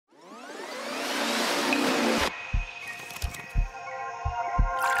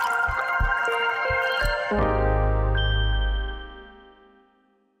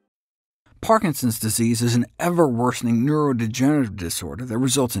Parkinson's disease is an ever-worsening neurodegenerative disorder that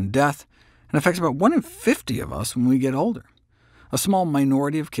results in death and affects about 1 in 50 of us when we get older. A small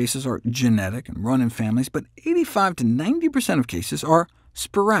minority of cases are genetic and run in families, but 85 to 90% of cases are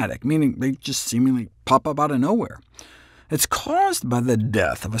sporadic, meaning they just seemingly pop up out of nowhere. It's caused by the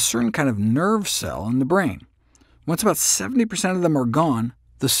death of a certain kind of nerve cell in the brain. Once about 70% of them are gone,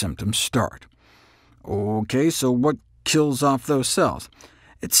 the symptoms start. OK, so what kills off those cells?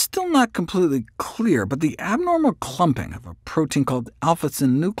 It's still not completely clear, but the abnormal clumping of a protein called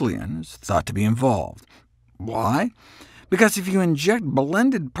alpha-synuclein is thought to be involved. Why? Because if you inject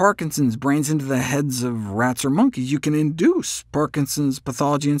blended Parkinson's brains into the heads of rats or monkeys, you can induce Parkinson's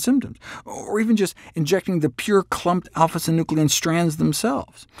pathology and symptoms, or even just injecting the pure clumped alpha-synuclein strands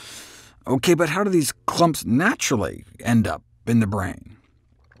themselves. OK, but how do these clumps naturally end up in the brain?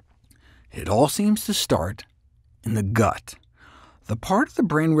 It all seems to start in the gut. The part of the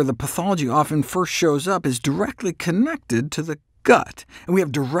brain where the pathology often first shows up is directly connected to the gut, and we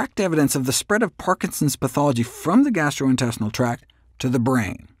have direct evidence of the spread of Parkinson's pathology from the gastrointestinal tract to the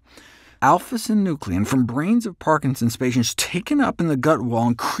brain. Alpha-synuclein from brains of Parkinson's patients taken up in the gut wall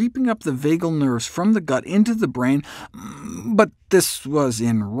and creeping up the vagal nerves from the gut into the brain, but this was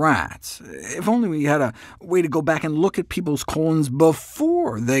in rats. If only we had a way to go back and look at people's colons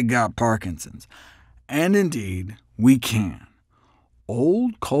before they got Parkinson's. And indeed, we can.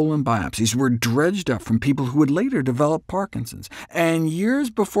 Old colon biopsies were dredged up from people who would later develop Parkinson's, and years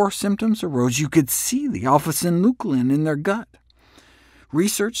before symptoms arose, you could see the alpha-synuclein in their gut.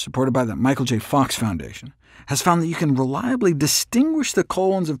 Research, supported by the Michael J. Fox Foundation, has found that you can reliably distinguish the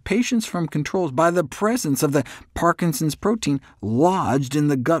colons of patients from controls by the presence of the Parkinson's protein lodged in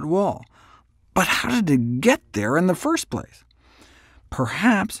the gut wall. But how did it get there in the first place?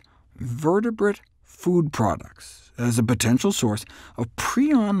 Perhaps vertebrate food products as a potential source of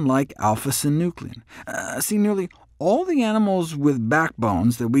prion-like alpha-synuclein. See, nearly all the animals with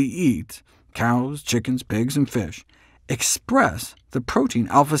backbones that we eat, cows, chickens, pigs, and fish, express the protein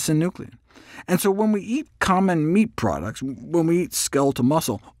alpha-synuclein. And so when we eat common meat products, when we eat skeletal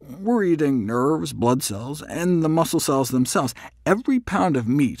muscle, we're eating nerves, blood cells, and the muscle cells themselves. Every pound of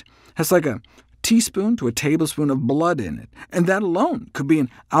meat has like a teaspoon to a tablespoon of blood in it, and that alone could be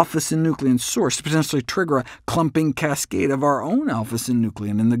an alpha-synuclein source to potentially trigger a clumping cascade of our own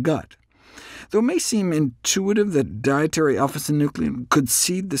alpha-synuclein in the gut. Though it may seem intuitive that dietary alpha-synuclein could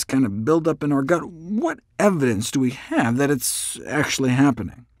seed this kind of buildup in our gut, what evidence do we have that it's actually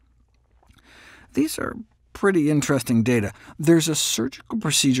happening? These are pretty interesting data. There's a surgical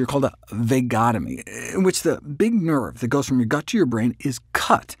procedure called a vagotomy, in which the big nerve that goes from your gut to your brain is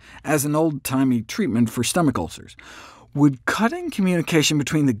cut as an old-timey treatment for stomach ulcers. Would cutting communication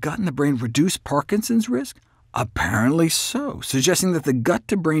between the gut and the brain reduce Parkinson's risk? Apparently so, suggesting that the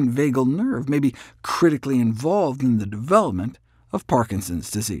gut-to-brain vagal nerve may be critically involved in the development of Parkinson's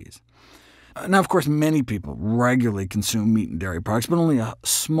disease. Now, of course, many people regularly consume meat and dairy products, but only a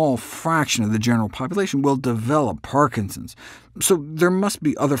small fraction of the general population will develop Parkinson's. So there must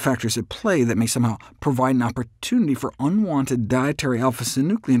be other factors at play that may somehow provide an opportunity for unwanted dietary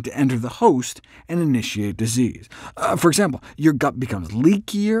alpha-synuclein to enter the host and initiate disease. For example, your gut becomes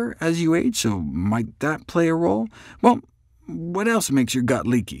leakier as you age, so might that play a role? Well, what else makes your gut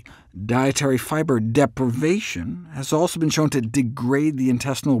leaky? Dietary fiber deprivation has also been shown to degrade the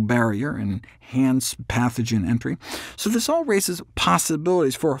intestinal barrier and enhance pathogen entry, so this all raises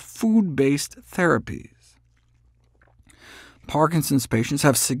possibilities for food-based therapies. Parkinson's patients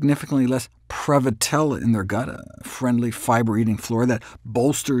have significantly less Prevotella in their gut, a friendly fiber-eating flora that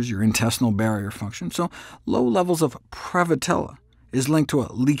bolsters your intestinal barrier function, so low levels of Prevotella is linked to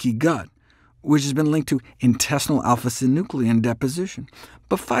a leaky gut, which has been linked to intestinal alpha-synuclein deposition.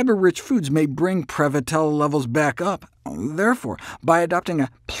 But fiber-rich foods may bring Prevotella levels back up. Therefore, by adopting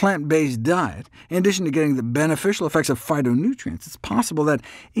a plant-based diet, in addition to getting the beneficial effects of phytonutrients, it's possible that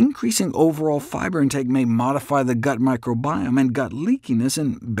increasing overall fiber intake may modify the gut microbiome and gut leakiness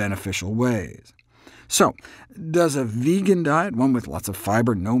in beneficial ways. So, does a vegan diet, one with lots of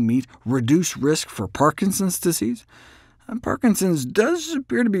fiber, no meat, reduce risk for Parkinson's disease? Parkinson's does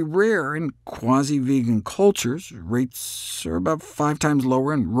appear to be rare in quasi-vegan cultures. Rates are about 5 times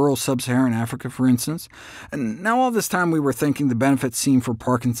lower in rural sub-Saharan Africa, for instance. And now all this time we were thinking the benefits seen for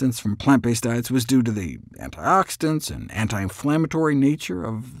Parkinson's from plant-based diets was due to the antioxidants and anti-inflammatory nature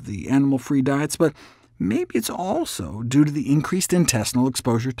of the animal-free diets, but maybe it's also due to the increased intestinal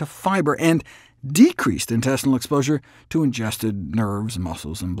exposure to fiber and decreased intestinal exposure to ingested nerves,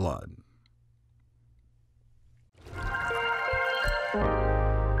 muscles, and blood.